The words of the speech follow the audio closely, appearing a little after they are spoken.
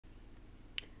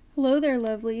Hello there,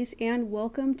 lovelies, and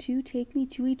welcome to Take Me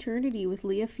to Eternity with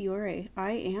Leah Fiore.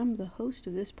 I am the host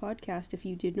of this podcast, if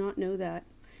you did not know that.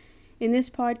 In this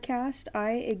podcast,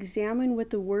 I examine what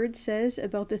the Word says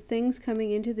about the things coming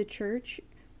into the church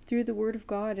through the Word of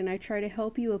God, and I try to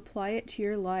help you apply it to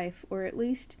your life, or at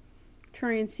least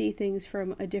try and see things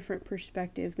from a different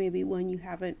perspective, maybe one you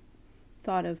haven't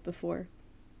thought of before.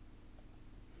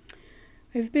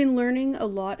 I've been learning a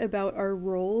lot about our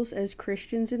roles as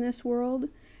Christians in this world,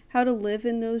 how to live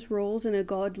in those roles in a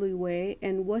godly way,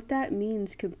 and what that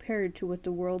means compared to what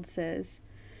the world says.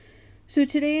 So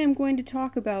today I'm going to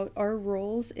talk about our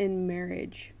roles in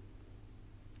marriage.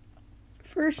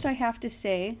 First, I have to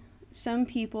say, some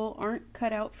people aren't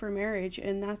cut out for marriage,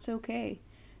 and that's okay.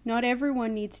 Not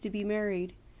everyone needs to be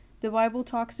married. The Bible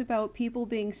talks about people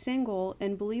being single,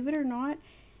 and believe it or not,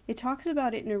 it talks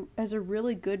about it as a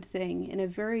really good thing, in a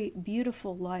very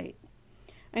beautiful light.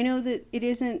 I know that it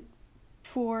isn't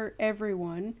for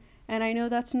everyone, and I know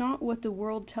that's not what the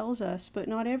world tells us, but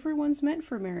not everyone's meant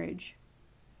for marriage.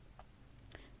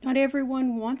 Not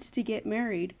everyone wants to get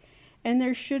married, and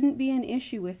there shouldn't be an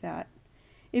issue with that.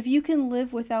 If you can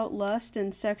live without lust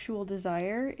and sexual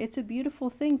desire, it's a beautiful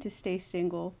thing to stay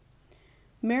single.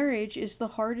 Marriage is the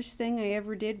hardest thing I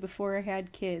ever did before I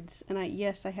had kids, and I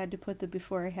had to put the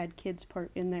before I had kids part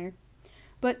in there.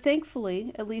 But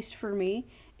thankfully, at least for me,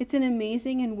 it's an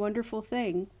amazing and wonderful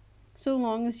thing, so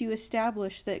long as you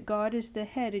establish that God is the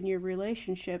head in your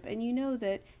relationship, and you know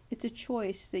that it's a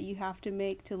choice that you have to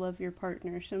make to love your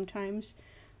partner. Sometimes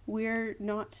we're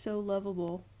not so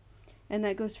lovable, and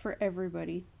that goes for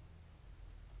everybody.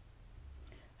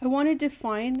 I want to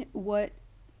define what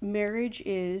marriage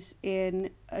is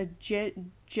in a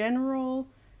general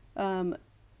kind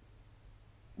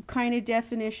of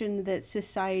definition that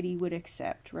society would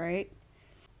accept, right?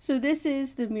 So this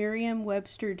is the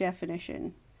Merriam-Webster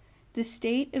definition: the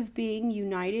state of being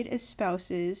united as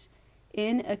spouses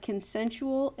in a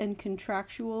consensual and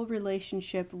contractual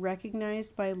relationship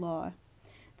recognized by law,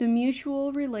 the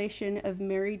mutual relation of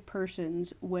married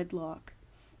persons, wedlock,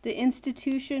 the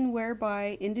institution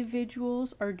whereby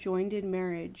individuals are joined in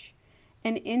marriage,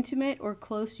 an intimate or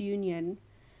close union.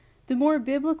 The more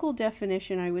biblical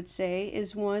definition, I would say,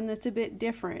 is one that's a bit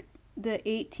different. The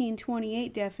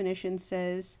 1828 definition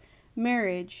says,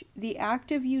 marriage, the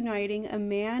act of uniting a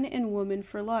man and woman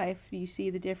for life. Do you see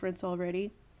the difference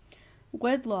already?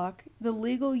 Wedlock, the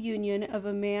legal union of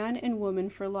a man and woman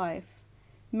for life.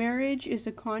 Marriage is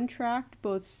a contract,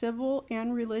 both civil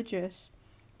and religious,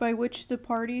 by which the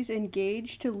parties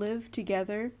engage to live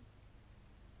together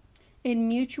in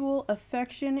mutual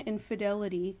affection and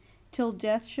fidelity till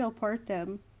death shall part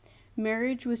them.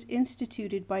 Marriage was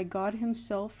instituted by God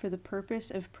Himself for the purpose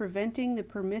of preventing the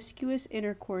promiscuous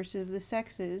intercourse of the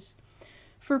sexes,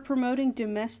 for promoting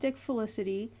domestic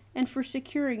felicity, and for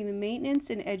securing the maintenance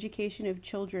and education of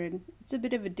children. It's a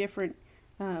bit of a different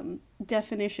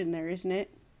definition there, isn't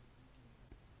it?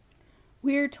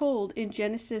 We are told in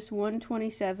Genesis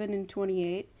 1:27 and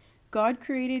 28, God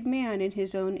created man in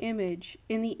His own image.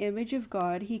 In the image of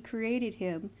God He created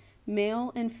him.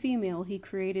 Male and female He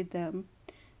created them.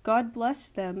 God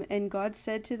blessed them, and God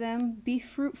said to them, be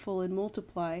fruitful and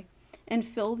multiply, and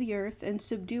fill the earth and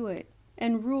subdue it,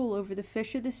 and rule over the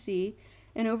fish of the sea,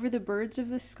 and over the birds of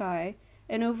the sky,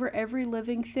 and over every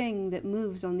living thing that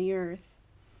moves on the earth.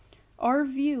 Our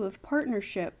view of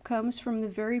partnership comes from the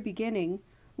very beginning.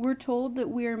 We're told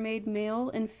that we are made male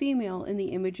and female in the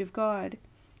image of God.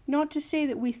 Not to say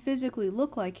that we physically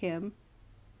look like Him,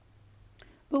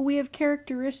 but we have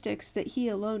characteristics that He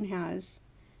alone has.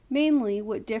 Mainly,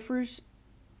 what differs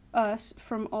us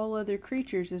from all other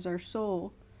creatures is our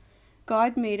soul.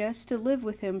 God made us to live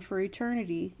with Him for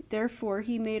eternity. Therefore,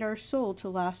 He made our soul to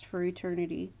last for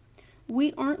eternity.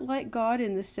 We aren't like God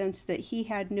in the sense that He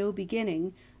had no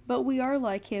beginning, but we are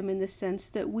like Him in the sense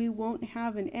that we won't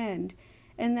have an end,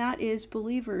 and that is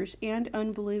believers and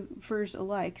unbelievers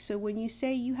alike. So when you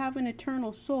say you have an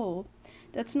eternal soul,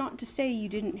 that's not to say you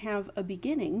didn't have a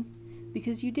beginning,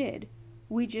 because you did.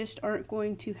 We just aren't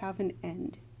going to have an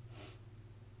end.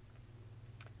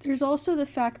 There's also the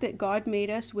fact that God made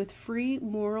us with free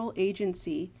moral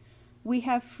agency. We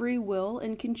have free will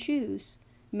and can choose.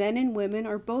 Men and women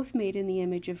are both made in the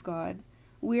image of God.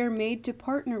 We are made to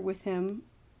partner with Him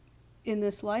in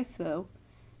this life, though.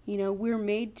 We're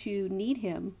made to need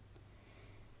Him.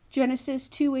 Genesis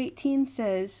 2:18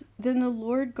 says, then the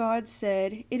Lord God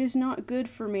said, it is not good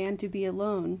for man to be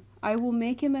alone. I will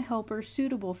make him a helper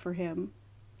suitable for him.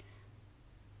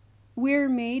 We are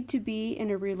made to be in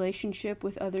a relationship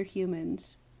with other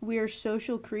humans. We are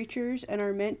social creatures and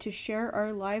are meant to share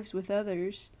our lives with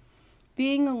others.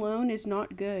 Being alone is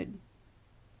not good.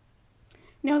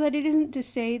 Now, that it isn't to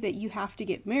say that you have to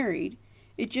get married,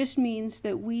 it just means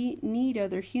that we need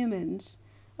other humans,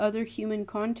 other human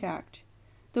contact.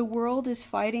 The world is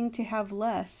fighting to have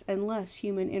less and less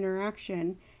human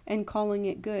interaction and calling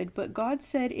it good, but God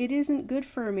said it isn't good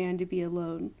for a man to be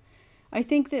alone. I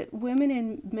think that women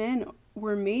and men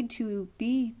were made to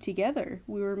be together.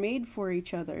 We were made for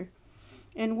each other.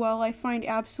 And while I find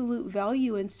absolute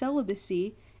value in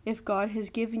celibacy, if God has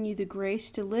given you the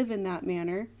grace to live in that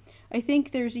manner, I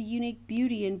think there's a unique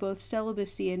beauty in both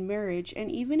celibacy and marriage,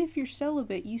 and even if you're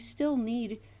celibate, you still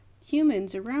need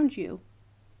humans around you.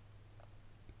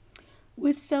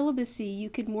 With celibacy, you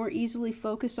can more easily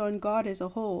focus on God as a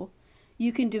whole.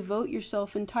 You can devote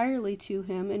yourself entirely to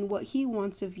Him and what He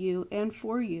wants of you and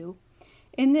for you.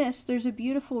 In this, there's a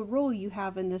beautiful role you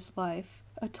have in this life,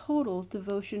 a total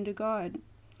devotion to God.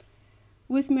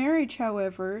 With marriage,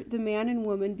 however, the man and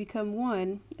woman become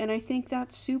one, and I think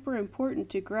that's super important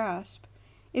to grasp.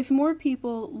 If more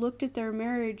people looked at their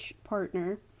marriage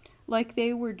partner like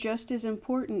they were just as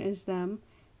important as them,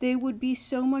 they would be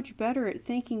so much better at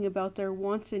thinking about their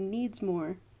wants and needs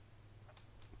more.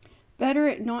 Better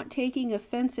at not taking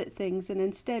offense at things and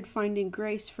instead finding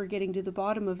grace for getting to the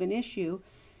bottom of an issue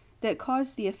that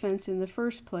caused the offense in the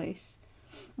first place.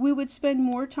 We would spend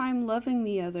more time loving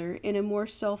the other in a more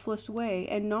selfless way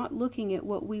and not looking at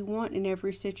what we want in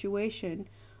every situation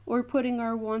or putting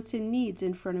our wants and needs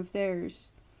in front of theirs.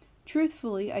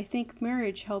 Truthfully, I think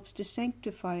marriage helps to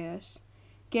sanctify us,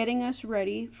 getting us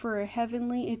ready for a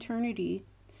heavenly eternity.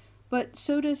 But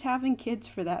so does having kids,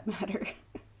 for that matter.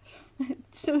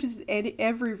 So does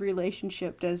every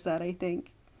relationship does that, I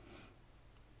think.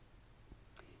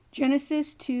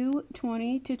 Genesis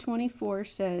 2:20-24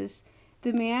 says,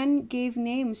 "The man gave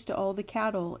names to all the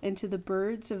cattle, and to the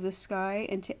birds of the sky,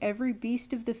 and to every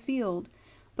beast of the field.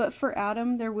 But for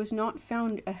Adam there was not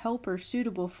found a helper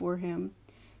suitable for him.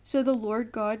 So the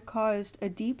Lord God caused a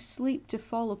deep sleep to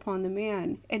fall upon the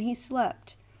man, and he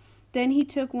slept. Then he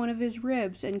took one of his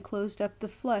ribs and closed up the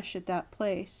flesh at that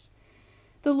place.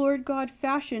 The Lord God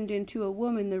fashioned into a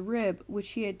woman the rib which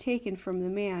he had taken from the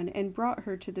man, and brought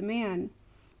her to the man.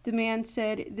 The man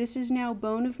said, 'This is now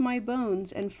bone of my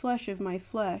bones and flesh of my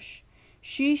flesh.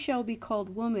 She shall be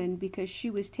called woman, because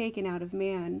she was taken out of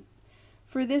man.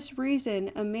 For this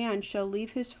reason a man shall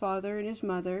leave his father and his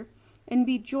mother, and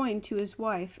be joined to his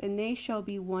wife, and they shall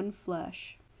be one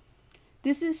flesh.'"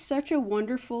 This is such a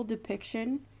wonderful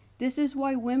depiction. This is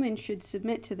why women should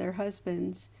submit to their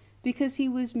husbands, because he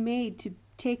was made to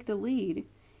take the lead.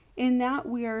 In that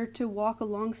we are to walk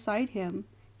alongside him.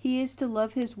 He is to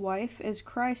love his wife as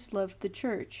Christ loved the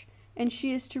church, and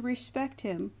she is to respect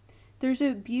him. There's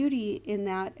a beauty in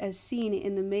that as seen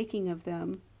in the making of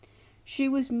them. She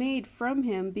was made from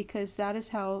him because that is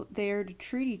how they are to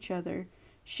treat each other.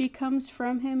 She comes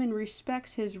from him and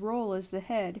respects his role as the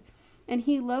head, and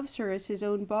he loves her as his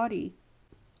own body.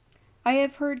 I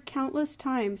have heard countless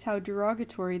times how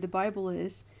derogatory the Bible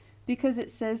is, because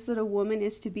it says that a woman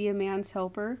is to be a man's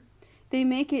helper. They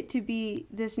make it to be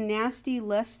this nasty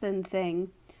less than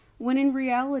thing, when in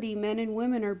reality men and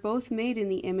women are both made in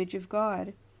the image of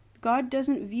God. God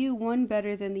doesn't view one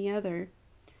better than the other.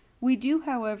 We do,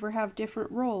 however, have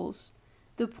different roles.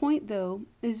 The point, though,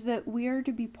 is that we are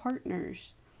to be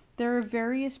partners. There are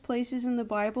various places in the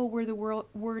Bible where the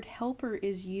word helper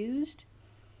is used.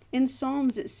 In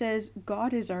Psalms it says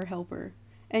God is our helper,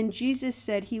 and Jesus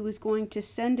said he was going to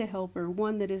send a helper,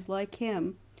 one that is like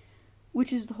him,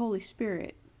 which is the Holy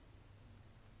Spirit.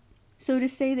 So to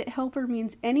say that helper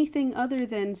means anything other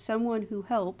than someone who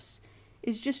helps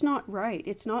is just not right.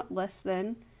 It's not less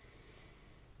than.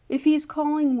 If he is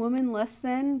calling woman less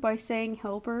than by saying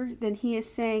helper, then he is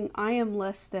saying I am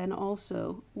less than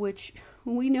also, which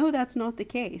we know that's not the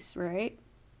case, right?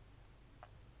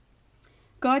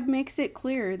 God makes it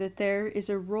clear that there is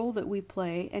a role that we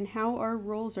play and how our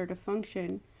roles are to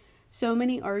function. So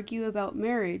many argue about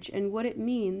marriage and what it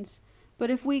means, but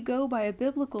if we go by a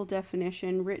biblical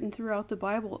definition written throughout the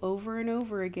Bible over and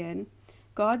over again,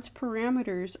 God's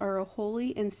parameters are a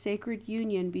holy and sacred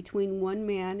union between one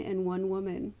man and one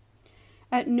woman.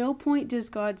 At no point does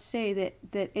God say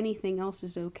that anything else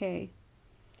is okay.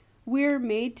 We are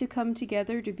made to come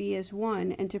together to be as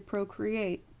one and to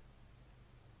procreate.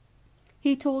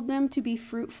 He told them to be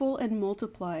fruitful and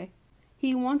multiply.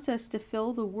 He wants us to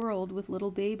fill the world with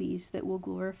little babies that will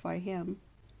glorify him.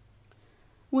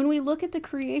 When we look at the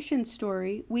creation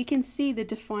story, we can see the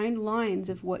defined lines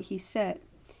of what he set.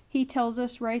 He tells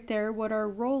us right there what our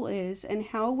role is and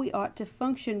how we ought to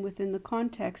function within the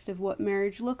context of what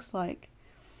marriage looks like.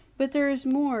 But there is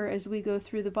more as we go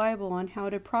through the Bible on how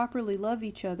to properly love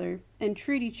each other and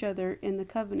treat each other in the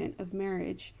covenant of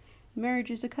marriage.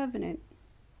 Marriage is a covenant.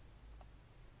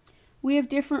 We have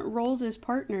different roles as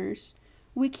partners.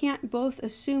 We can't both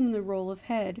assume the role of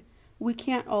head. We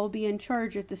can't all be in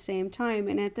charge at the same time,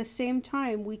 and at the same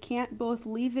time, we can't both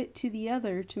leave it to the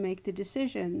other to make the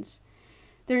decisions.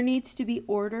 There needs to be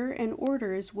order, and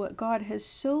order is what God has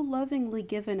so lovingly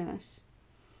given us.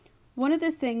 One of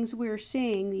the things we're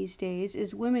seeing these days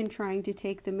is women trying to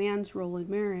take the man's role in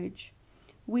marriage.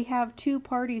 We have two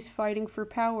parties fighting for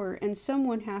power, and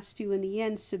someone has to, in the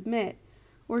end, submit,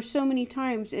 or so many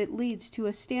times it leads to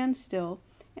a standstill,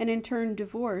 and in turn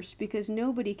divorce, because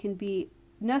nothing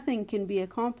can be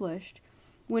accomplished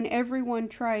when everyone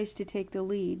tries to take the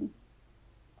lead.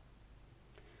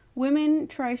 Women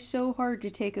try so hard to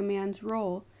take a man's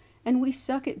role, and we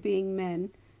suck at being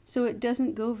men, so it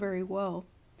doesn't go very well.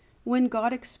 When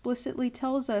God explicitly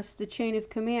tells us the chain of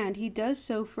command, he does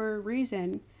so for a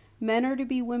reason. Men are to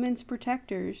be women's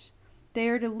protectors. They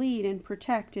are to lead and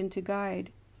protect and to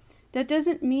guide. That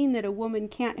doesn't mean that a woman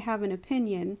can't have an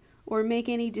opinion or make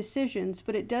any decisions,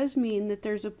 but it does mean that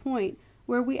there's a point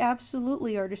where we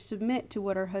absolutely are to submit to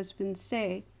what our husbands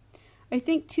say. I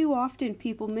think too often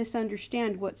people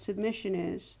misunderstand what submission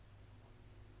is.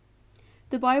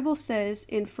 The Bible says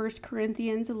in 1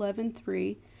 Corinthians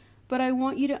 11:3, "But I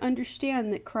want you to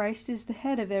understand that Christ is the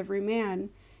head of every man,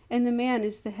 and the man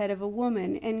is the head of a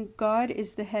woman, and God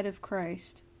is the head of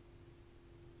Christ."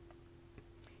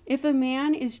 If a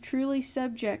man is truly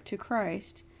subject to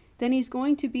Christ, then he's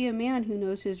going to be a man who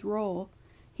knows his role.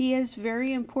 He has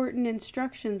very important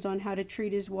instructions on how to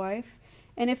treat his wife,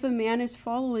 and if a man is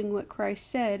following what Christ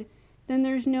said, then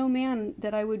there's no man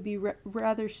that I would be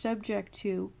rather subject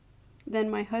to than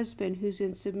my husband who's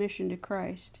in submission to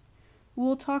Christ.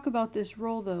 We'll talk about this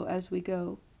role, though, as we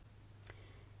go.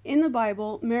 In the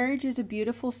Bible, marriage is a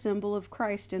beautiful symbol of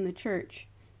Christ and the church.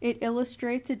 It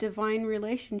illustrates a divine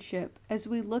relationship. As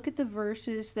we look at the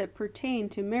verses that pertain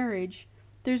to marriage,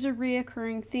 there's a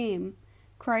reoccurring theme.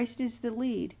 Christ is the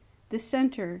lead, the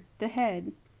center, the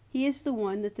head. He is the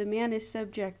one that the man is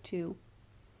subject to.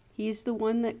 He is the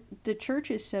one that the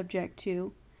church is subject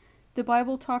to. The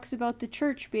Bible talks about the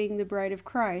church being the bride of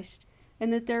Christ,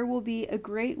 and that there will be a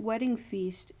great wedding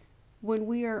feast when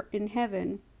we are in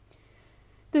heaven,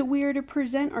 that we are to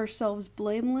present ourselves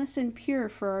blameless and pure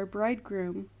for our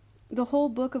bridegroom. The whole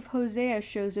book of Hosea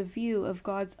shows a view of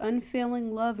God's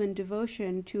unfailing love and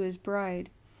devotion to his bride.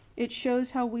 It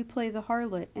shows how we play the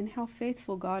harlot and how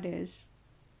faithful God is.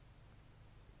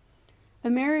 A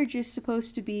marriage is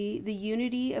supposed to be the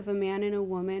unity of a man and a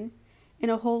woman in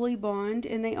a holy bond,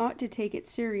 and they ought to take it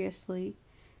seriously.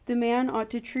 The man ought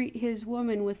to treat his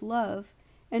woman with love,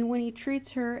 and when he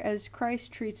treats her as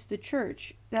Christ treats the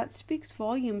church, that speaks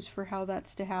volumes for how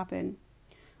that's to happen.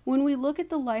 When we look at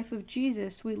the life of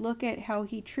Jesus, we look at how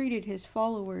he treated his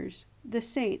followers, the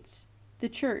saints, the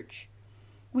church.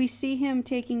 We see him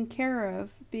taking care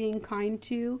of, being kind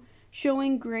to,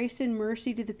 showing grace and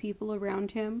mercy to the people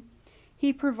around him.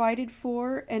 He provided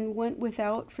for and went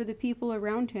without for the people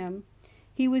around him.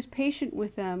 He was patient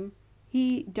with them.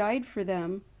 He died for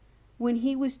them. When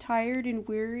he was tired and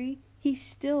weary, he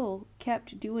still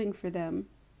kept doing for them.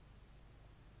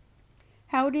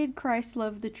 How did Christ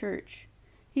love the church?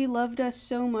 He loved us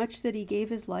so much that he gave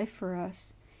his life for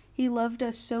us. He loved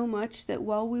us so much that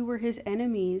while we were his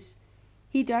enemies,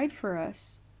 he died for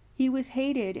us. He was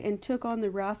hated and took on the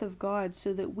wrath of God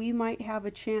so that we might have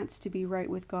a chance to be right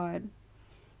with God.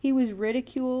 He was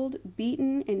ridiculed,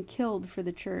 beaten, and killed for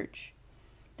the church.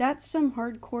 That's some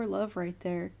hardcore love right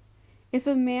there. If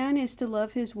a man is to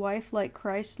love his wife like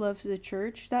Christ loves the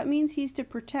church, that means he's to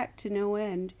protect to no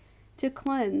end, to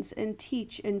cleanse and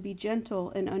teach and be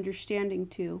gentle and understanding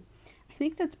to. I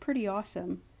think that's pretty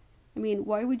awesome. I mean,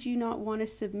 why would you not want to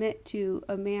submit to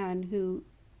a man who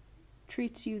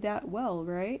treats you that well,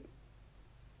 right?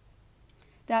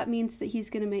 That means that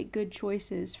he's going to make good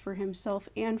choices for himself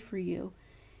and for you.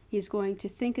 He's going to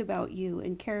think about you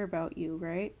and care about you,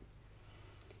 right?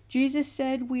 Jesus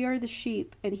said we are the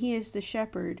sheep and he is the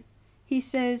shepherd. He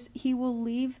says he will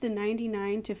leave the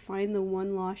 99 to find the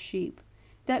one lost sheep.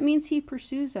 That means he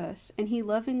pursues us and he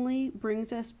lovingly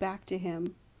brings us back to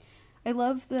him. I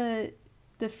love the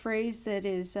phrase that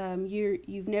is you're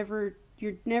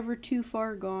never too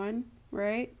far gone,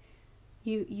 right?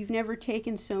 You've never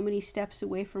taken so many steps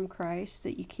away from Christ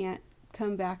that you can't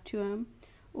come back to him.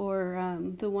 Or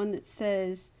the one that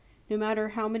says, no matter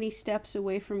how many steps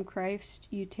away from Christ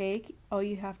you take, all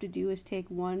you have to do is take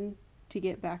one to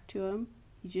get back to him.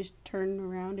 You just turn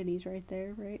around and he's right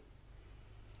there, right?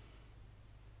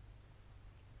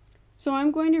 So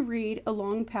I'm going to read a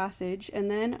long passage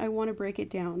and then I want to break it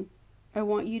down. I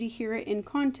want you to hear it in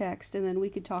context, and then we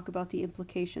could talk about the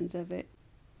implications of it.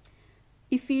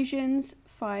 Ephesians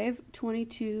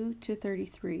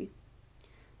 5:22-33.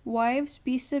 Wives,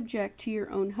 be subject to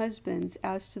your own husbands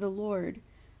as to the Lord.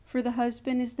 For the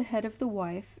husband is the head of the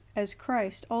wife, as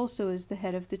Christ also is the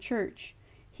head of the church,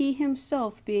 he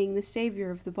himself being the Savior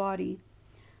of the body.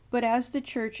 But as the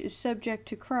church is subject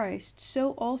to Christ,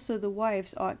 so also the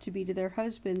wives ought to be to their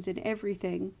husbands in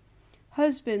everything.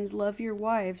 Husbands, love your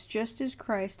wives, just as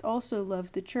Christ also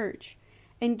loved the church,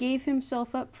 and gave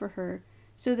himself up for her,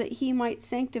 so that he might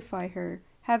sanctify her,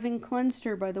 having cleansed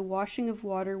her by the washing of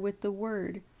water with the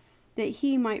word, that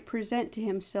he might present to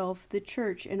himself the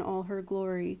church in all her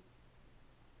glory,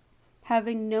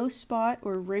 having no spot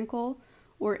or wrinkle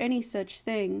or any such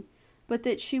thing, but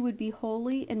that she would be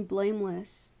holy and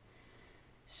blameless.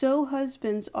 So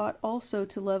husbands ought also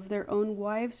to love their own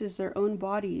wives as their own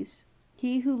bodies.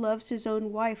 He who loves his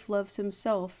own wife loves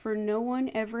himself, for no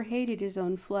one ever hated his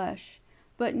own flesh,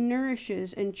 but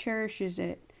nourishes and cherishes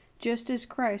it, just as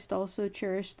Christ also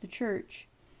cherished the church,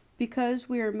 because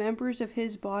we are members of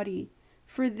his body.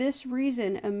 For this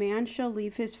reason a man shall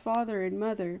leave his father and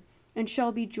mother, and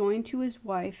shall be joined to his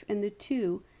wife, and the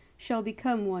two shall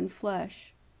become one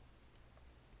flesh.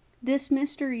 This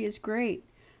mystery is great,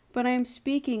 but I am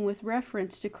speaking with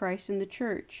reference to Christ and the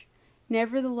church.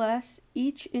 Nevertheless,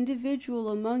 each individual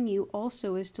among you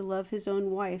also is to love his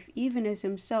own wife, even as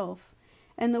himself,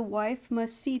 and the wife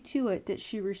must see to it that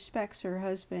she respects her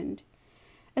husband.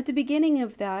 At the beginning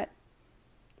of that,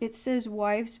 it says,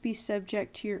 wives, be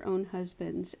subject to your own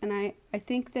husbands. And I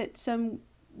think that some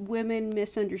women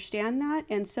misunderstand that,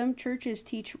 and some churches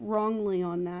teach wrongly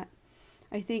on that.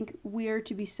 I think we are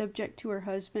to be subject to our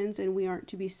husbands, and we aren't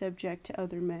to be subject to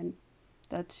other men.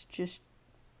 That's just,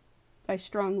 I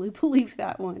strongly believe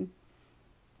that one.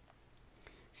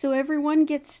 So everyone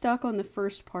gets stuck on the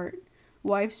first part.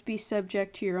 Wives, be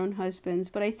subject to your own husbands.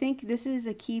 But I think this is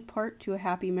a key part to a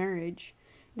happy marriage.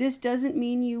 This doesn't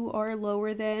mean you are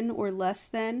lower than or less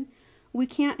than. We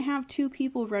can't have two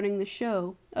people running the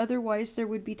show. Otherwise, there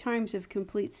would be times of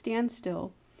complete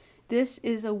standstill. This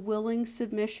is a willing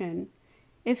submission.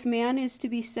 If man is to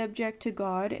be subject to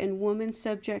God and woman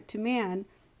subject to man,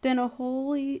 then a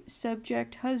wholly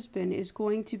subject husband is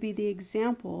going to be the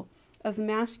example of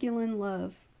masculine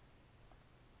love.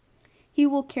 He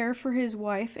will care for his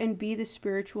wife and be the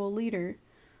spiritual leader.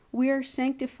 We are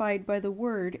sanctified by the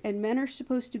word, and men are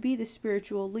supposed to be the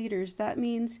spiritual leaders. That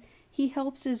means he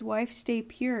helps his wife stay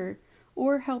pure,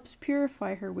 or helps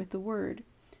purify her with the word.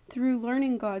 Through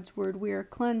learning God's word, we are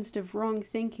cleansed of wrong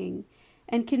thinking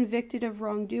and convicted of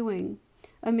wrongdoing.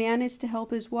 A man is to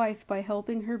help his wife by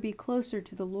helping her be closer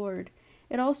to the Lord.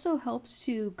 It also helps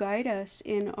to guide us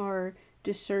in our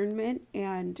discernment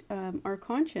and our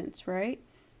conscience, right?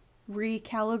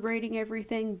 Recalibrating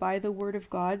everything by the Word of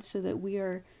God so that we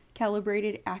are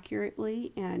calibrated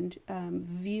accurately and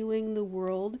viewing the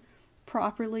world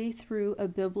properly through a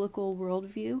biblical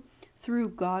worldview, through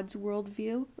God's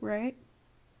worldview, right?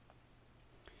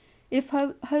 If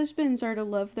husbands are to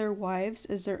love their wives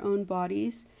as their own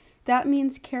bodies, that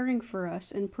means caring for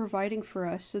us and providing for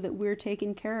us so that we're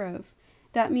taken care of.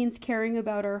 That means caring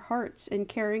about our hearts and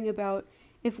caring about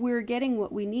if we're getting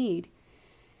what we need.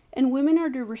 And women are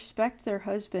to respect their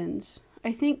husbands.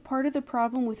 I think part of the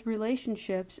problem with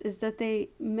relationships is that they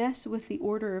mess with the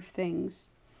order of things.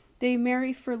 They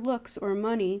marry for looks or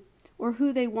money or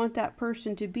who they want that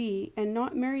person to be, and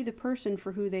not marry the person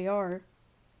for who they are.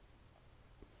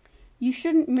 You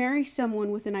shouldn't marry someone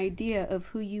with an idea of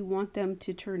who you want them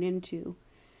to turn into.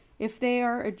 If they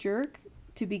are a jerk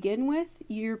to begin with,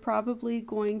 you're probably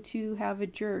going to have a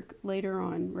jerk later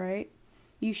on, right?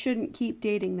 You shouldn't keep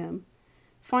dating them.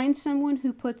 Find someone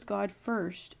who puts God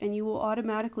first, and you will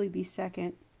automatically be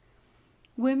second.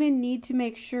 Women need to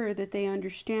make sure that they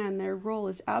understand their role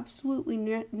is absolutely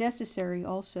necessary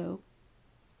also.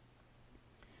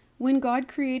 When God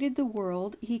created the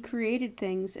world, he created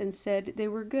things and said they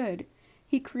were good.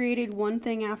 He created one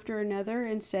thing after another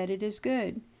and said it is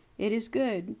good. It is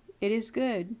good. It is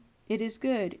good. It is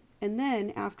good. And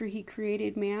then, after he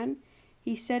created man,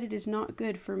 he said it is not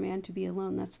good for man to be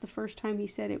alone. That's the first time he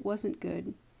said it wasn't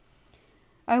good.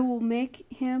 I will make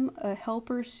him a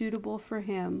helper suitable for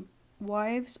him.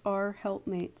 Wives are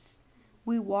helpmates.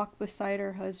 We walk beside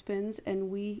our husbands and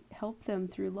we help them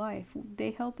through life.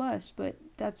 They help us, but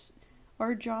that's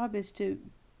our job is to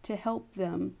help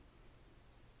them.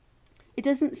 It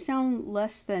doesn't sound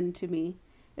less than to me,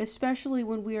 especially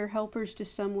when we are helpers to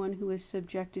someone who is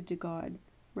subjected to God,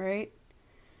 right?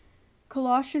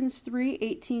 Colossians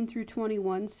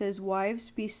 3:18-21 says,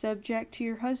 "Wives, be subject to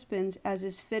your husbands as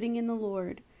is fitting in the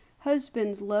Lord.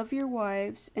 Husbands, love your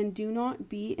wives, and do not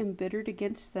be embittered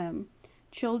against them.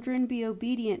 Children, be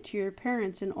obedient to your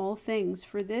parents in all things,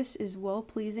 for this is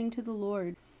well-pleasing to the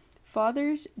Lord.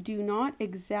 Fathers, do not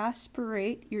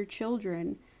exasperate your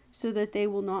children, so that they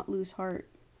will not lose heart.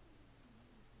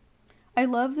 I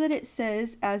love that it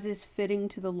says, as is fitting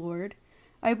to the Lord.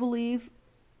 I believe,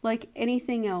 like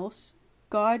anything else,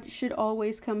 God should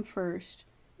always come first,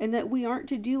 and that we aren't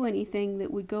to do anything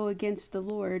that would go against the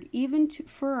Lord, even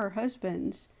for our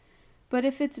husbands. But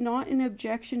if it's not an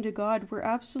objection to God, we're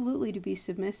absolutely to be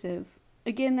submissive.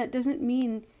 Again, that doesn't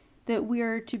mean that we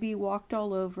are to be walked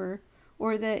all over,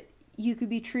 or that you could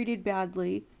be treated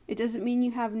badly. It doesn't mean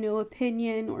you have no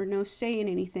opinion or no say in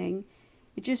anything.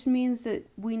 It just means that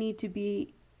we need to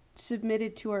be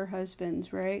submitted to our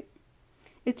husbands, right?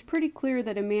 It's pretty clear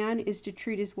that a man is to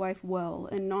treat his wife well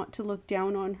and not to look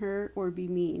down on her or be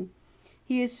mean.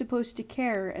 He is supposed to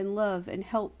care and love and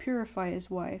help purify his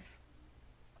wife.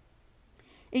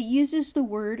 It uses the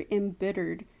word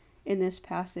embittered in this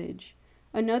passage.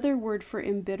 Another word for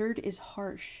embittered is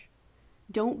harsh.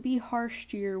 Don't be harsh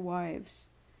to your wives.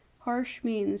 Harsh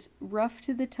means rough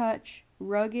to the touch,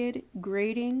 rugged,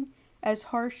 grating, as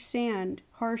harsh sand,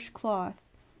 harsh cloth,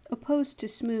 opposed to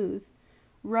smooth.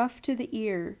 Rough to the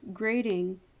ear,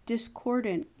 grating,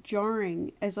 discordant,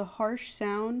 jarring, as a harsh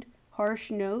sound,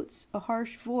 harsh notes, a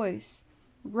harsh voice.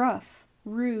 Rough,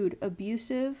 rude,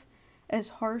 abusive, as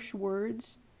harsh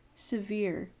words,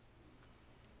 severe.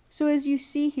 So as you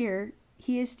see here,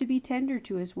 he is to be tender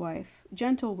to his wife,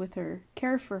 gentle with her,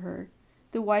 care for her.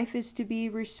 The wife is to be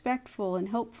respectful and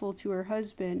helpful to her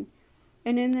husband,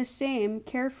 and in the same,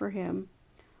 care for him.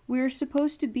 We are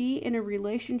supposed to be in a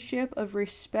relationship of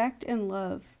respect and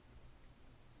love,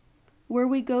 where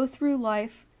we go through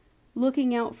life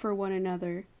looking out for one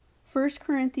another. 1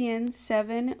 Corinthians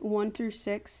 7,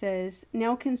 1-6 says,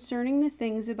 "Now concerning the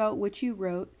things about which you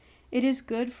wrote, it is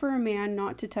good for a man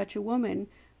not to touch a woman,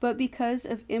 but because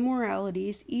of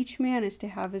immoralities each man is to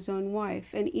have his own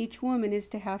wife, and each woman is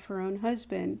to have her own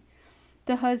husband.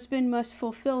 The husband must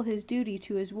fulfill his duty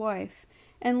to his wife,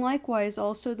 and likewise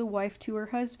also the wife to her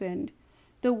husband.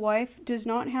 The wife does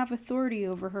not have authority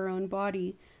over her own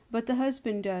body, but the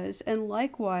husband does, and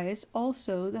likewise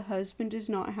also the husband does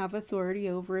not have authority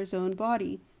over his own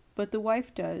body, but the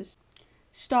wife does.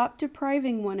 Stop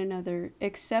depriving one another,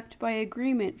 except by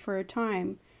agreement for a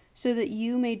time, so that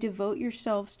you may devote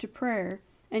yourselves to prayer,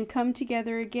 and come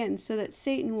together again, so that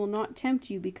Satan will not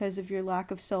tempt you because of your lack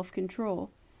of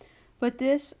self-control. But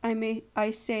this I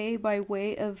say by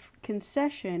way of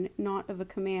concession, not of a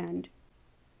command."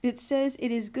 It says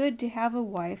it is good to have a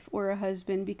wife or a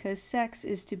husband because sex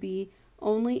is to be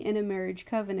only in a marriage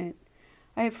covenant.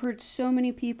 I have heard so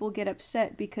many people get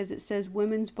upset because it says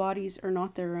women's bodies are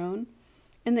not their own,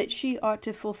 and that she ought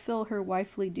to fulfill her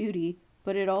wifely duty,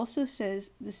 but it also says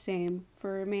the same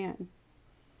for a man.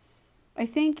 I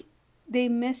think they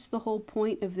miss the whole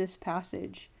point of this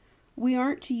passage. We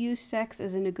aren't to use sex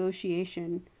as a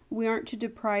negotiation. We aren't to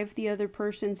deprive the other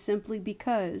person simply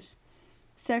because.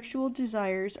 Sexual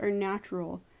desires are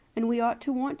natural, and we ought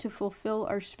to want to fulfill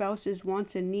our spouse's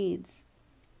wants and needs.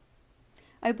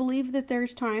 I believe that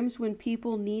there's times when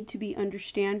people need to be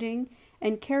understanding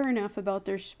and care enough about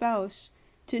their spouse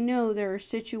to know there are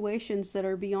situations that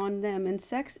are beyond them, and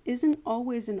sex isn't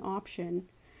always an option.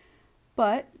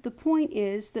 But the point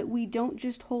is that we don't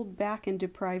just hold back and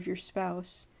deprive your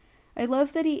spouse. I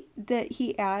love that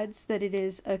he adds that it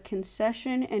is a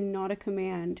concession and not a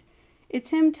command.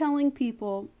 It's him telling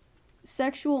people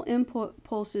sexual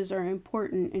impulses are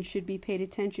important and should be paid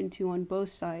attention to on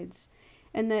both sides,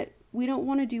 and that we don't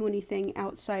want to do anything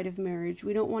outside of marriage.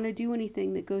 We don't want to do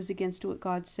anything that goes against what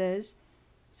God says.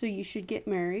 So you should get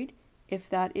married if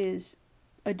that is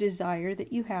a desire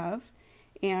that you have,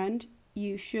 and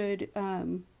you should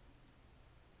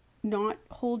not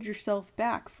hold yourself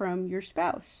back from your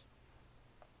spouse.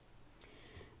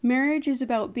 Marriage is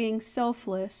about being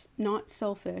selfless, not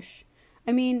selfish.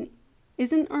 I mean,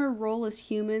 isn't our role as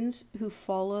humans who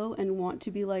follow and want to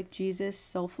be like Jesus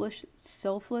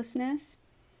selflessness?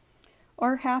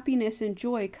 Our happiness and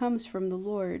joy comes from the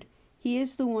Lord. He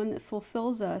is the one that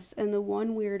fulfills us and the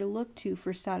one we are to look to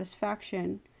for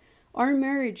satisfaction. Our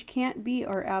marriage can't be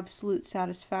our absolute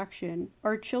satisfaction.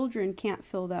 Our children can't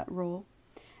fill that role.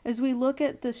 As we look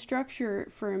at the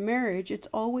structure for a marriage, it's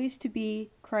always to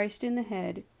be Christ in the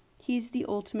head. He's the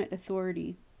ultimate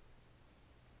authority.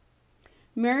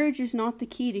 Marriage is not the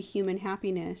key to human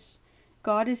happiness.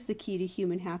 God is the key to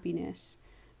human happiness.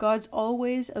 God's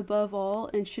always above all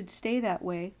and should stay that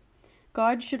way.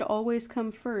 God should always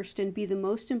come first and be the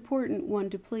most important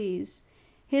one to please.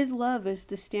 His love is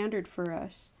the standard for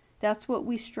us. That's what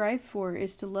we strive for,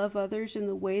 is to love others in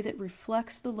the way that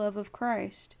reflects the love of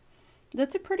Christ.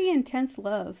 That's a pretty intense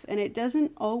love, and it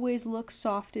doesn't always look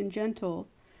soft and gentle.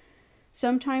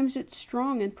 Sometimes it's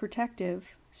strong and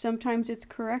protective. Sometimes it's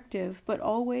corrective, but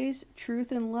always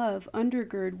truth and love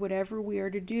undergird whatever we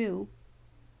are to do.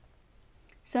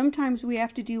 Sometimes we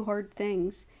have to do hard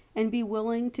things and be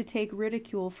willing to take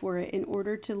ridicule for it in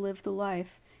order to live the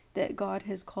life that God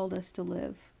has called us to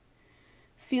live.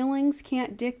 Feelings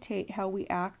can't dictate how we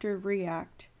act or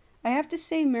react. I have to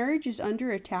say, marriage is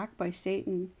under attack by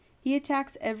Satan. He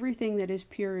attacks everything that is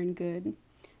pure and good.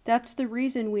 That's the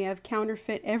reason we have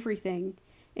counterfeit everything.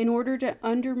 In order to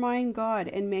undermine God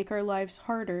and make our lives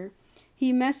harder,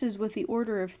 he messes with the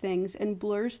order of things and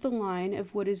blurs the line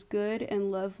of what is good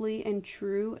and lovely and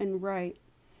true and right.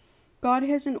 God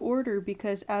has an order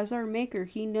because as our Maker,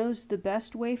 he knows the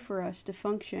best way for us to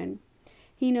function.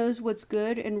 He knows what's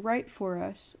good and right for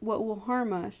us, what will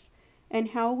harm us, and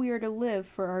how we are to live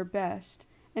for our best,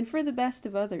 and for the best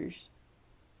of others.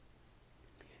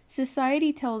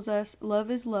 Society tells us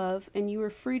love is love, and you are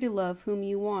free to love whom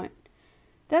you want.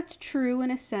 That's true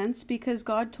in a sense because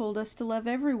God told us to love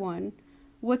everyone.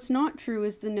 What's not true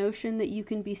is the notion that you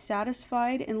can be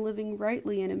satisfied in living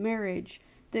rightly in a marriage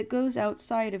that goes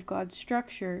outside of God's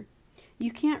structure.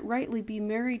 You can't rightly be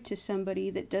married to somebody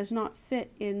that does not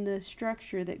fit in the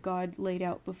structure that God laid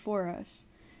out before us.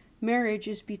 Marriage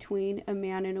is between a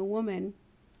man and a woman.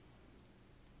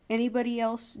 Anybody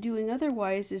else doing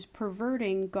otherwise is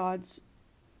perverting God's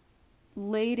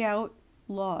laid out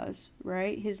laws,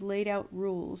 right? His laid out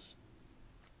rules.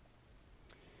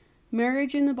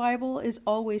 Marriage in the Bible is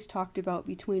always talked about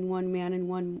between one man and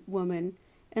one woman,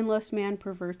 unless man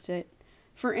perverts it.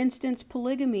 For instance,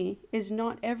 polygamy is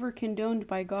not ever condoned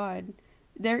by God.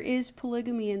 There is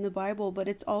polygamy in the Bible, but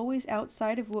it's always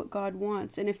outside of what God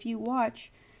wants. And if you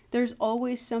watch, there's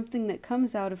always something that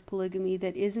comes out of polygamy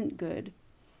that isn't good.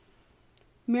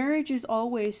 Marriage is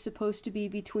always supposed to be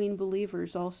between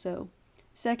believers also.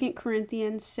 2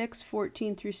 Corinthians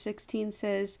 6:14-16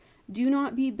 says, "Do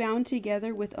not be bound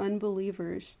together with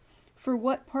unbelievers. For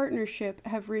what partnership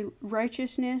have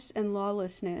righteousness and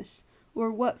lawlessness? Or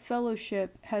what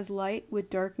fellowship has light with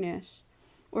darkness?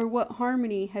 Or what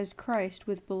harmony has Christ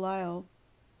with Belial?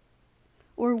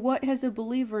 Or what has a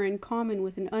believer in common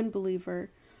with an unbeliever?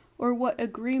 Or what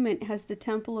agreement has the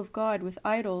temple of God with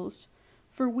idols?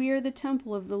 For we are the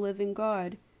temple of the living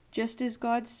God. Just as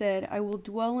God said, I will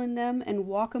dwell in them and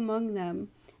walk among them,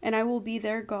 and I will be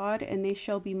their God, and they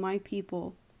shall be my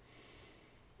people."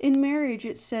 In marriage,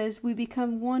 it says we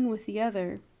become one with the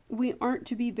other. We aren't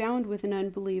to be bound with an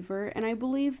unbeliever, and I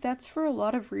believe that's for a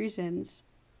lot of reasons.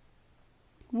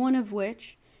 One of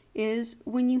which is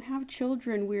when you have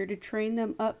children, we are to train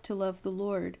them up to love the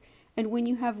Lord. And when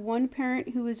you have one parent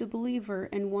who is a believer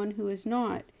and one who is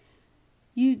not,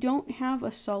 you don't have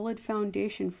a solid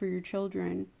foundation for your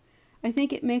children. I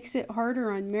think it makes it harder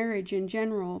on marriage in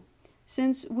general,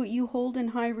 since what you hold in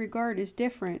high regard is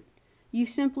different. You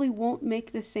simply won't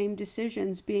make the same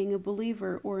decisions being a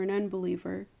believer or an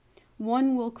unbeliever.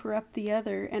 One will corrupt the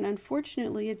other, and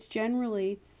unfortunately it's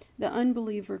generally the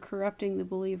unbeliever corrupting the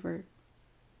believer.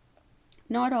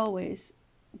 Not always,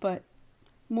 but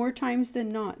more times than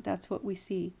not, that's what we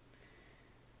see.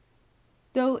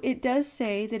 Though it does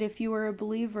say that if you are a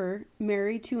believer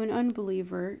married to an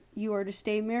unbeliever, you are to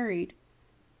stay married.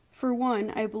 For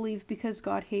one, I believe because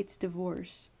God hates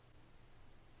divorce.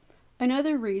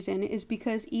 Another reason is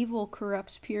because evil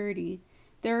corrupts purity.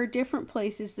 There are different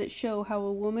places that show how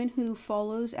a woman who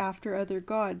follows after other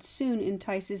gods soon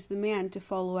entices the man to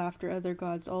follow after other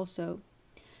gods also.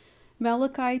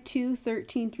 Malachi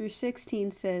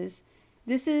 2:13-16 says,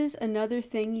 "This is another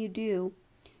thing you do.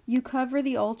 You cover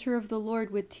the altar of the Lord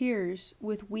with tears,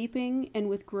 with weeping and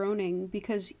with groaning,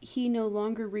 because he no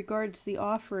longer regards the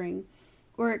offering,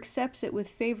 or accepts it with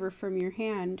favor from your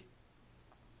hand.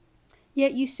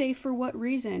 Yet you say, for what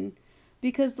reason?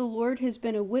 Because the Lord has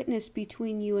been a witness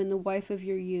between you and the wife of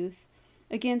your youth,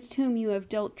 against whom you have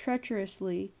dealt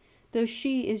treacherously, though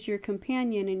she is your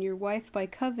companion and your wife by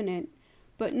covenant,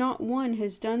 but not one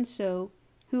has done so,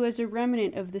 who is a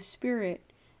remnant of the Spirit.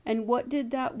 And what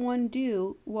did that one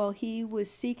do while he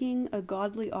was seeking a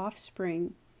godly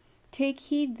offspring? Take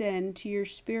heed then to your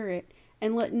spirit,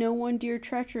 and let no one deal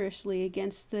treacherously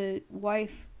against the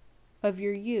wife of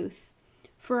your youth.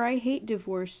 For I hate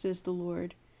divorce, says the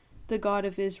Lord, the God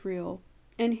of Israel,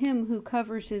 and him who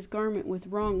covers his garment with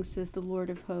wrong, says the Lord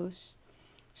of hosts.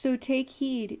 So take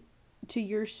heed to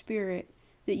your spirit,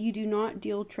 that you do not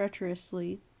deal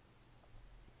treacherously."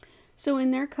 So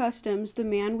in their customs, the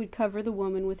man would cover the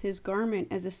woman with his garment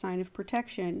as a sign of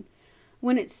protection.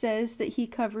 When it says that he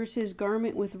covers his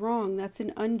garment with wrong, that's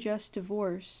an unjust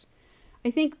divorce.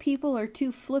 I think people are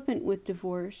too flippant with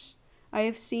divorce. I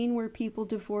have seen where people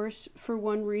divorce for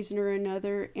one reason or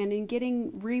another, and in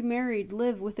getting remarried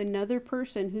live with another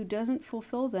person who doesn't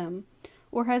fulfill them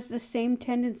or has the same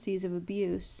tendencies of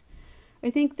abuse. I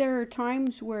think there are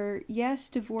times where, yes,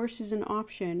 divorce is an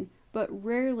option, but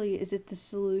rarely is it the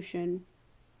solution.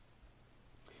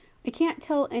 I can't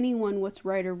tell anyone what's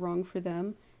right or wrong for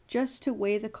them, just to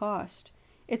weigh the cost.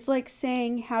 It's like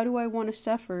saying, how do I want to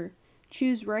suffer?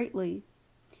 Choose rightly.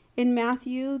 In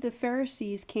Matthew, the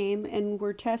Pharisees came and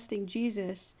were testing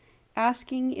Jesus,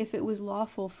 asking if it was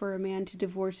lawful for a man to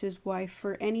divorce his wife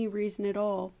for any reason at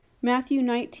all. Matthew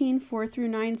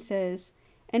 19:4-9 says,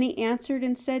 "And he answered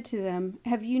and said to them,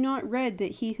 Have you not read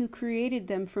that he who created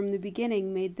them from the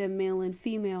beginning made them male and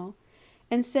female?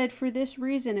 And said, For this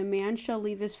reason a man shall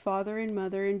leave his father and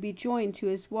mother and be joined to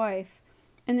his wife,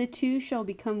 and the two shall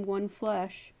become one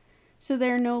flesh. So they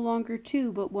are no longer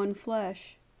two, but one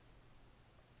flesh.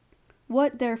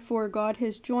 What therefore God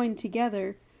has joined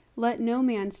together, let no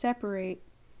man separate.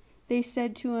 They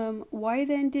said to him, Why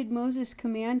then did Moses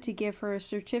command to give her a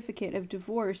certificate of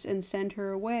divorce and send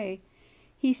her away?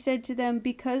 He said to them,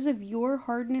 Because of your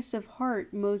hardness of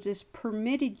heart Moses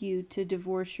permitted you to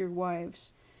divorce your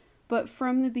wives. But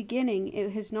from the beginning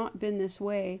it has not been this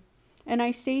way. And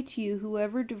I say to you,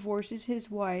 whoever divorces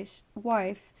his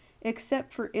wife,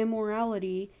 except for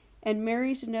immorality, and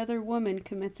marries another woman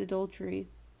commits adultery."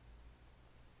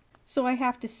 So I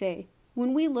have to say,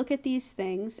 when we look at these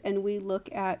things and we look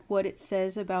at what it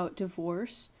says about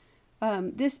divorce,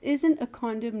 this isn't a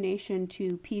condemnation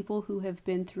to people who have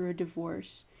been through a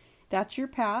divorce. That's your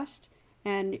past,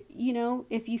 and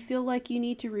if you feel like you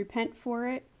need to repent for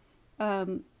it,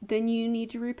 then you need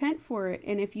to repent for it.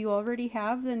 And if you already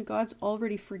have, then God's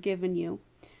already forgiven you.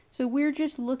 So we're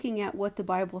just looking at what the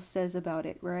Bible says about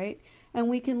it, right? And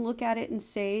we can look at it and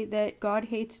say that God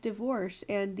hates divorce,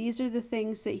 and these are the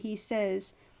things that he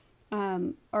says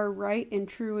are right and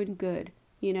true and good,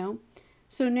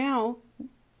 So now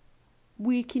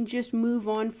we can just move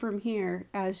on from here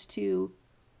as to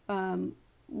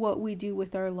what we do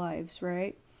with our lives,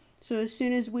 right? So as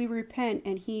soon as we repent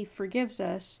and he forgives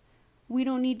us, we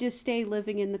don't need to stay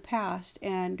living in the past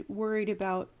and worried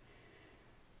about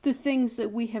the things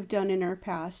that we have done in our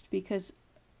past, because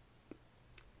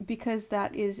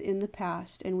that is in the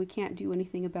past and we can't do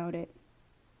anything about it.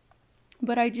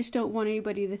 But I just don't want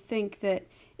anybody to think that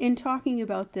in talking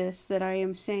about this that I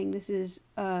am saying this is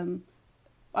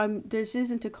this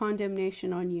isn't a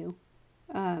condemnation on you.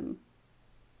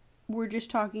 We're just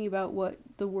talking about what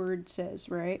the word says,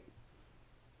 right?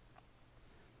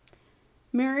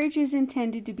 Marriage is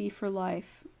intended to be for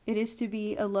life. It is to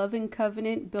be a loving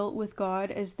covenant built with God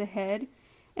as the head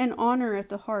and honor at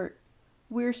the heart.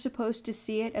 We're supposed to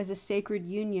see it as a sacred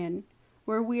union,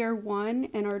 where we are one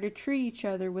and are to treat each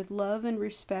other with love and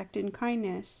respect and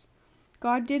kindness.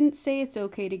 God didn't say it's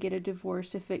okay to get a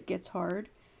divorce if it gets hard.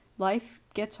 Life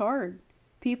gets hard.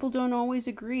 People don't always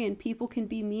agree, and people can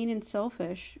be mean and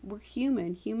selfish. We're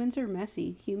human. Humans are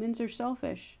messy. Humans are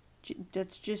selfish.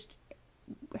 That's just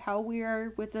how we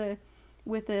are with a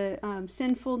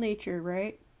sinful nature,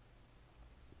 right?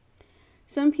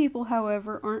 Some people,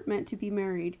 however, aren't meant to be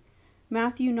married.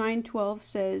 Matthew 9:12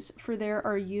 says, For there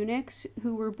are eunuchs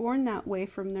who were born that way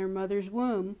from their mother's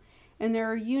womb, and there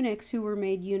are eunuchs who were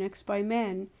made eunuchs by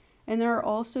men, and there are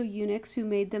also eunuchs who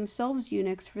made themselves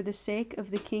eunuchs for the sake of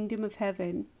the kingdom of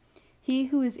heaven. He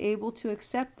who is able to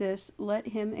accept this, let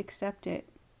him accept it.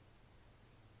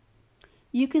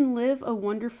 You can live a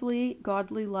wonderfully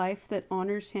godly life that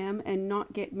honors him and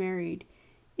not get married,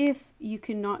 if you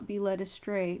cannot be led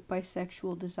astray by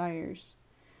sexual desires.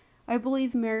 I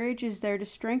believe marriage is there to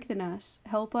strengthen us,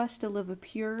 help us to live a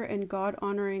pure and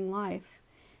God-honoring life.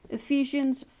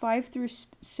 Ephesians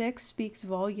 5-6 speaks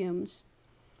volumes.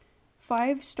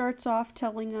 5 starts off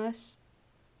telling us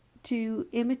to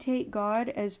imitate God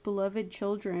as beloved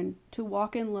children, to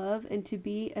walk in love, and to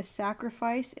be a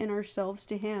sacrifice in ourselves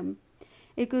to him.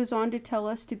 It goes on to tell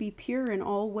us to be pure in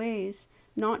all ways,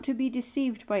 not to be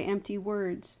deceived by empty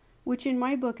words, which in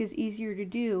my book is easier to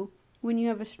do when you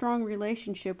have a strong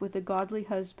relationship with a godly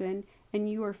husband and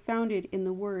you are founded in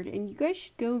the Word. And you guys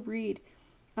should go read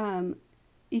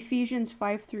Ephesians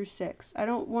 5-6. I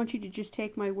don't want you to just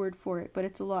take my word for it, but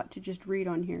it's a lot to just read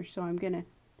on here, so I'm going to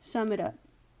sum it up.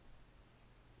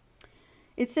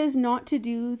 It says not to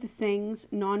do the things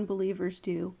non-believers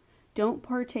do. Don't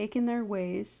partake in their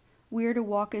ways. We are to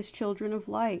walk as children of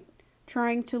light,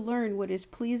 trying to learn what is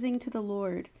pleasing to the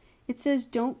Lord. It says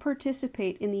don't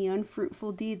participate in the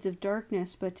unfruitful deeds of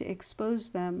darkness, but to expose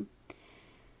them.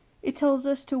 It tells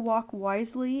us to walk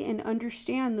wisely and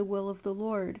understand the will of the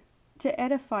Lord, to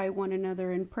edify one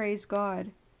another and praise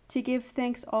God, to give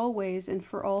thanks always and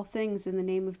for all things in the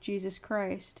name of Jesus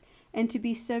Christ, and to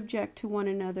be subject to one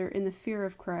another in the fear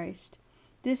of Christ.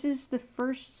 This is the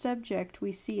first subject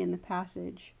we see in the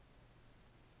passage.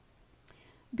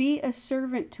 Be a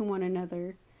servant to one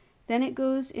another. Then it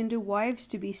goes into wives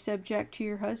to be subject to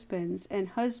your husbands, and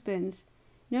husbands,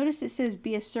 notice it says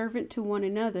be a servant to one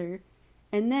another,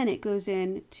 and then it goes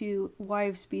in to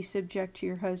wives be subject to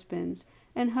your husbands,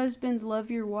 and husbands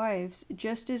love your wives,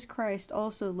 just as Christ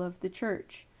also loved the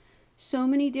church. So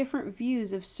many different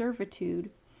views of servitude.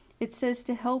 It says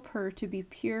to help her to be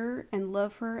pure and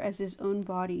love her as his own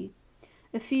body.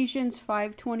 Ephesians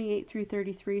 5:28 through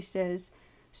 33 says,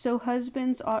 so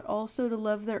husbands ought also to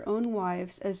love their own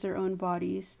wives as their own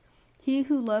bodies. He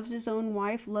who loves his own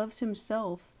wife loves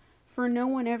himself, for no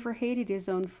one ever hated his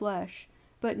own flesh,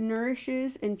 but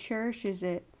nourishes and cherishes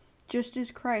it, just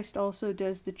as Christ also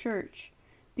does the church,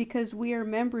 because we are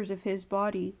members of his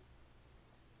body.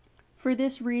 For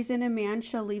this reason a man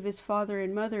shall leave his father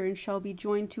and mother and shall be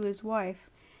joined to his wife,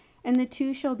 and the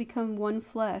two shall become one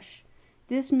flesh.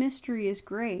 This mystery is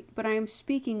great, but I am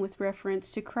speaking with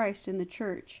reference to Christ and the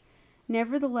church.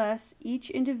 Nevertheless, each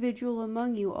individual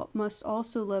among you must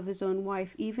also love his own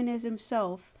wife, even as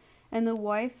himself, and the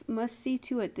wife must see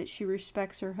to it that she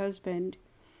respects her husband.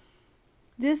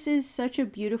 This is such a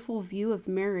beautiful view of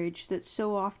marriage that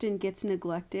so often gets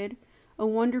neglected, a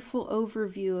wonderful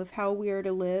overview of how we are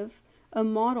to live, a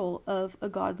model of a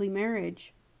godly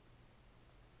marriage.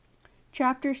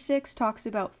 Chapter 6 talks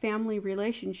about family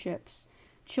relationships.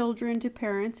 Children to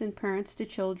parents and parents to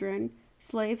children,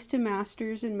 slaves to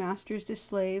masters and masters to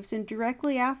slaves, and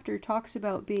directly after talks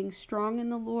about being strong in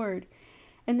the Lord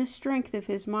and the strength of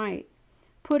his might,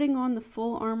 putting on the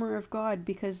full armor of God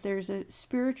because there's a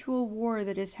spiritual war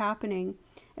that is happening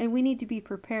and we need to be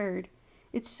prepared.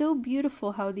 It's so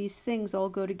beautiful how these things all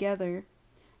go together.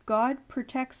 God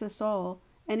protects us all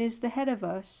and is the head of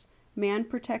us. Man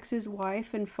protects his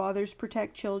wife and fathers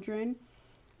protect children.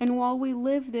 And while we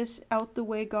live this out the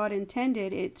way God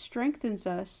intended, it strengthens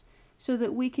us so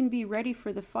that we can be ready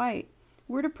for the fight.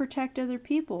 We're to protect other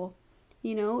people.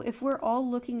 You know, if we're all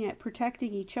looking at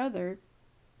protecting each other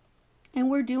and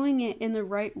we're doing it in the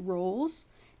right roles,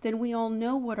 then we all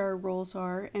know what our roles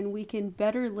are and we can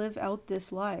better live out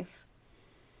this life.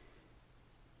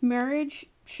 Marriage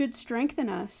should strengthen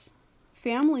us.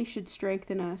 Family should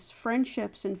strengthen us.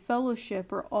 Friendships and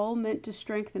fellowship are all meant to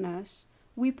strengthen us.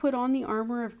 We put on the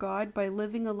armor of God by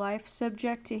living a life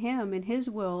subject to him and his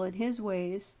will and his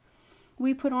ways.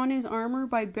 We put on his armor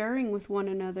by bearing with one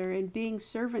another and being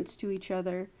servants to each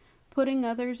other, putting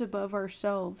others above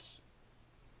ourselves.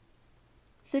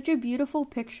 Such a beautiful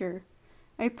picture.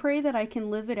 I pray that I can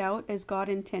live it out as God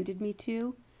intended me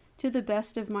to the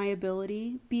best of my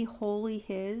ability, be wholly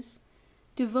his,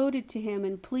 devoted to him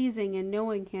and pleasing and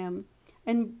knowing him,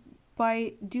 and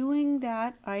by doing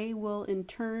that, I will in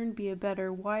turn be a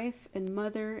better wife and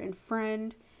mother and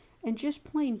friend and just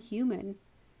plain human.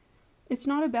 It's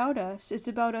not about us, it's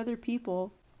about other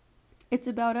people. It's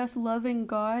about us loving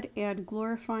God and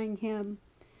glorifying him.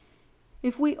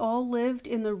 If we all lived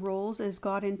in the roles as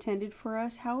God intended for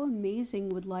us, how amazing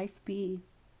would life be?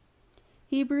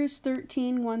 Hebrews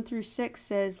 13:1 through 6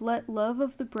 says, let love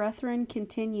of the brethren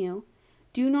continue.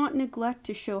 Do not neglect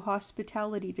to show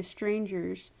hospitality to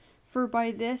strangers, for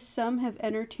by this some have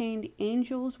entertained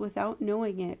angels without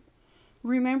knowing it.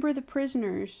 Remember the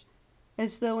prisoners,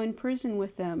 as though in prison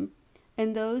with them,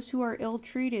 and those who are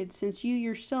ill-treated, since you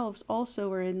yourselves also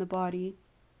are in the body.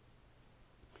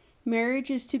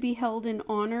 Marriage is to be held in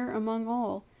honor among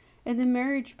all, and the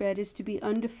marriage bed is to be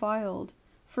undefiled.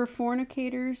 For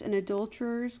fornicators and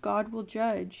adulterers God will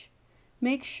judge.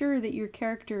 Make sure that your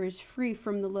character is free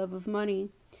from the love of money,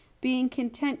 being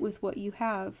content with what you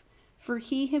have. For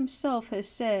he himself has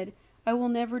said, I will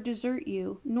never desert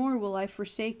you, nor will I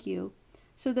forsake you.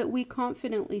 So that we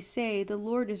confidently say, the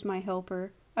Lord is my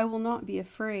helper. I will not be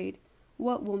afraid.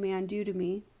 What will man do to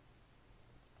me?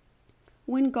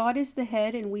 When God is the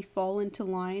head and we fall into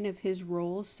line of his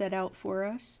roles set out for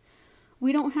us,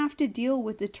 we don't have to deal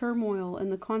with the turmoil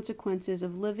and the consequences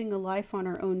of living a life on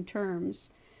our own terms.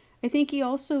 I think he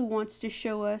also wants to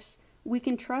show us we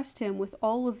can trust him with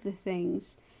all of the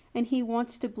things, and he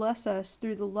wants to bless us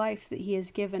through the life that he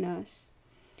has given us.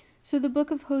 So the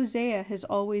book of Hosea has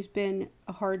always been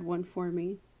a hard one for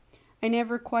me. I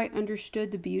never quite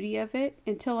understood the beauty of it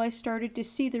until I started to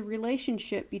see the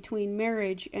relationship between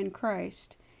marriage and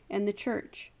Christ and the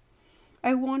church.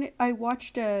 I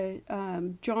watched a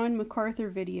John MacArthur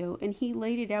video, and he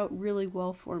laid it out really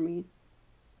well for me.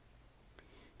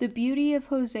 The beauty of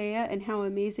Hosea and how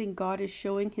amazing God is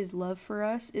showing his love for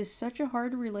us is such a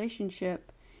hard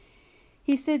relationship.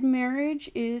 He said marriage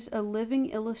is a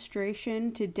living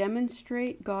illustration to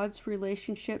demonstrate God's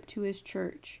relationship to his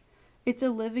church. It's a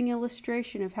living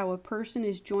illustration of how a person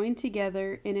is joined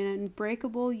together in an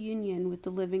unbreakable union with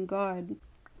the living God.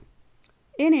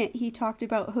 In it, he talked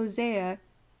about Hosea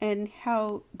and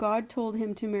how God told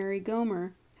him to marry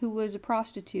Gomer, who was a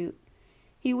prostitute.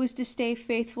 He was to stay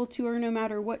faithful to her no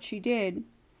matter what she did.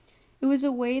 It was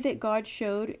a way that God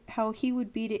showed how he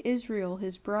would be to Israel,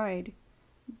 his bride.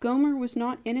 Gomer was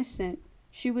not innocent.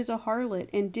 She was a harlot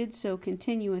and did so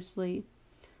continuously.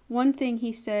 One thing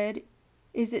he said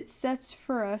is it sets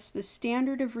for us the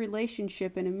standard of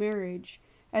relationship in a marriage,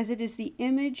 as it is the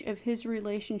image of his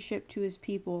relationship to his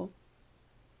people.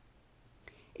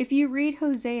 If you read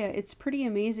Hosea, it's pretty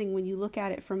amazing when you look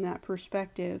at it from that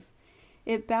perspective.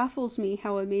 It baffles me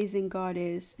how amazing God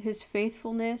is, his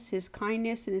faithfulness, his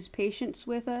kindness, and his patience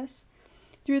with us.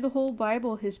 Through the whole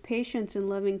Bible, his patience and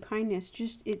loving kindness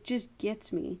just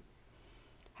gets me.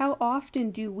 How often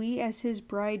do we as his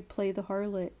bride play the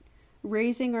harlot,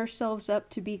 raising ourselves up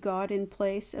to be God in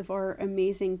place of our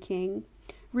amazing King,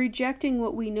 rejecting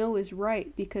what we know is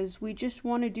right because we just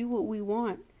want to do what we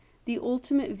want, the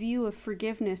ultimate view of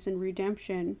forgiveness and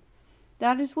redemption.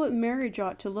 That is what marriage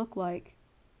ought to look like.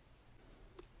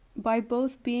 By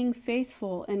both being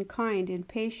faithful and kind and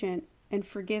patient and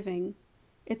forgiving.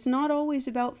 It's not always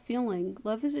about feeling.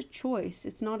 Love is a choice,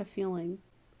 it's not a feeling.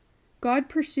 God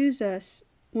pursues us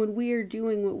when we are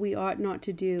doing what we ought not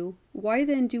to do. Why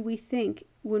then do we think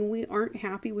when we aren't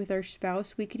happy with our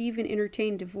spouse we could even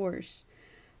entertain divorce?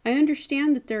 I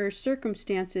understand that there are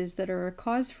circumstances that are a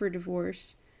cause for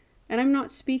divorce, and I'm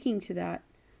not speaking to that.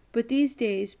 But these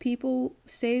days people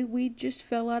say we just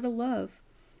fell out of love.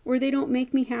 Or they don't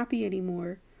make me happy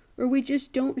anymore, or we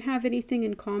just don't have anything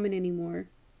in common anymore.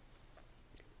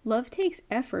 Love takes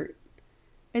effort,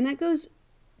 and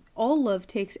all love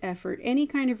takes effort. Any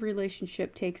kind of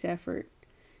relationship takes effort.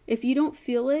 If you don't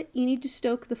feel it, you need to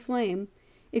stoke the flame.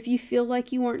 If you feel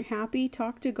like you aren't happy,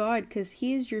 talk to God, because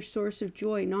he is your source of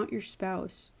joy, not your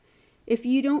spouse. If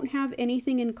you don't have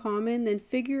anything in common, then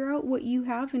figure out what you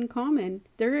have in common.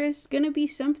 There is going to be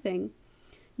something.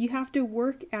 You have to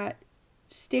work at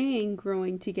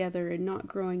growing together and not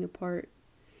growing apart.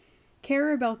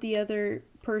 Care about the other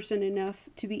person enough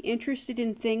to be interested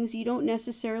in things you don't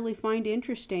necessarily find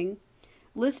interesting.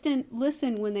 Listen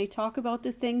when they talk about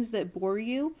the things that bore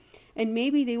you, and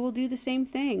maybe they will do the same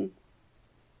thing.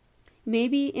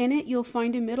 Maybe in it you'll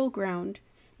find a middle ground.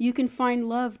 You can find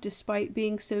love despite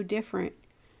being so different.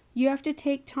 You have to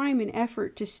take time and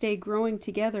effort to stay growing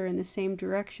together in the same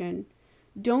direction.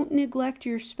 Don't neglect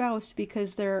your spouse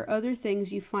because there are other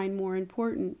things you find more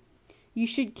important. You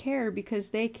should care because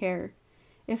they care.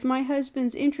 If my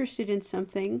husband's interested in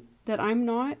something that I'm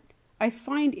not, I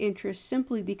find interest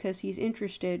simply because he's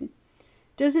interested.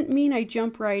 Doesn't mean I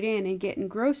jump right in and get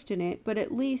engrossed in it, but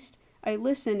at least I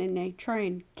listen and I try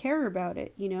and care about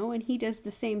it, and he does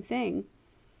the same thing.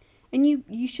 And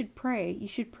you should pray. You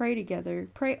should pray together.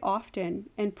 Pray often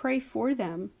and pray for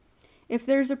them. If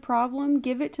there's a problem,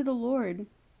 give it to the Lord.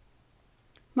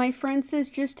 My friend says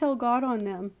just tell God on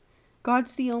them.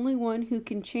 God's the only one who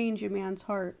can change a man's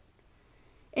heart.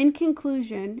 In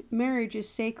conclusion, marriage is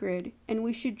sacred, and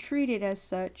we should treat it as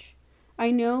such.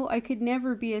 I know I could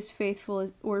never be as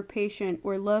faithful or patient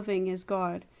or loving as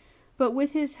God, but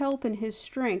with his help and his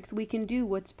strength we can do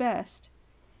what's best.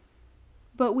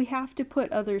 But we have to put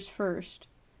others first.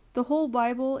 The whole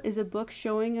Bible is a book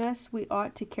showing us we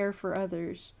ought to care for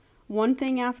others. One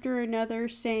thing after another,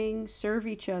 saying, serve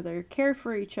each other, care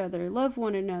for each other, love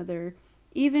one another,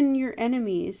 even your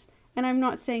enemies. And I'm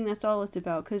not saying that's all it's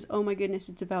about, because, oh my goodness,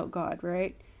 it's about God,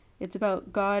 right? It's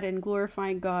about God and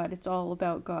glorifying God. It's all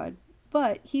about God.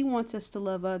 But he wants us to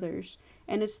love others,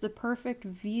 and it's the perfect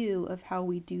view of how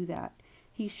we do that.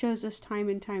 He shows us time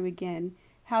and time again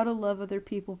how to love other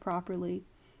people properly,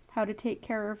 how to take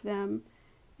care of them,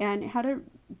 and how to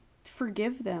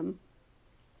forgive them.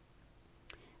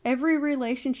 Every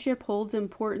relationship holds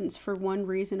importance for one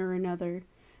reason or another.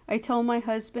 I tell my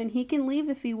husband he can leave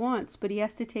if he wants, but he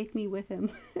has to take me with him.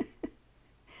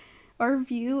 Our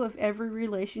view of every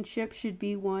relationship should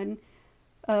be one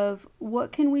of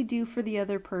what can we do for the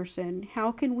other person?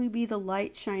 How can we be the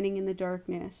light shining in the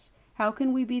darkness? How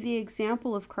can we be the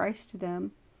example of Christ to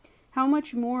them? How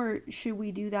much more should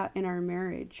we do that in our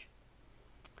marriage?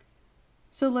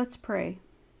 So let's pray.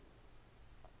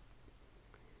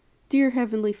 Dear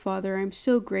Heavenly Father, I'm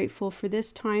so grateful for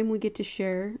this time we get to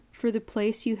share, for the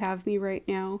place you have me right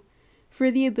now, for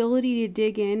the ability to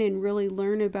dig in and really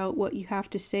learn about what you have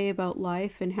to say about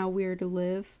life and how we are to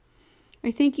live. I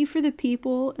thank you for the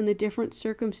people and the different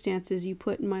circumstances you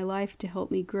put in my life to help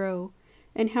me grow,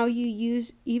 and how you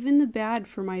use even the bad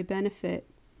for my benefit.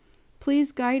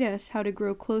 Please guide us how to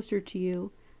grow closer to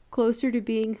you, closer to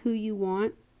being who you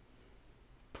want.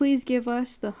 Please give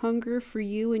us the hunger for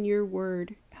you and your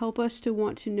word. Help us to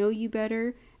want to know you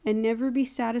better and never be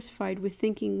satisfied with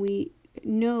thinking we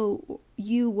know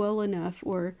you well enough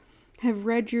or have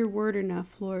read your word enough,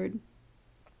 Lord.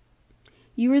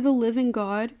 You are the living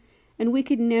God, and we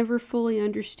could never fully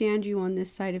understand you on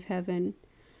this side of heaven.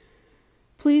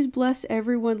 Please bless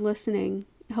everyone listening.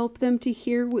 Help them to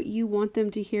hear what you want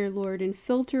them to hear, Lord, and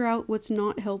filter out what's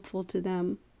not helpful to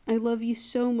them. I love you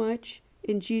so much.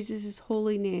 In Jesus'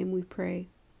 holy name we pray.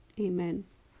 Amen.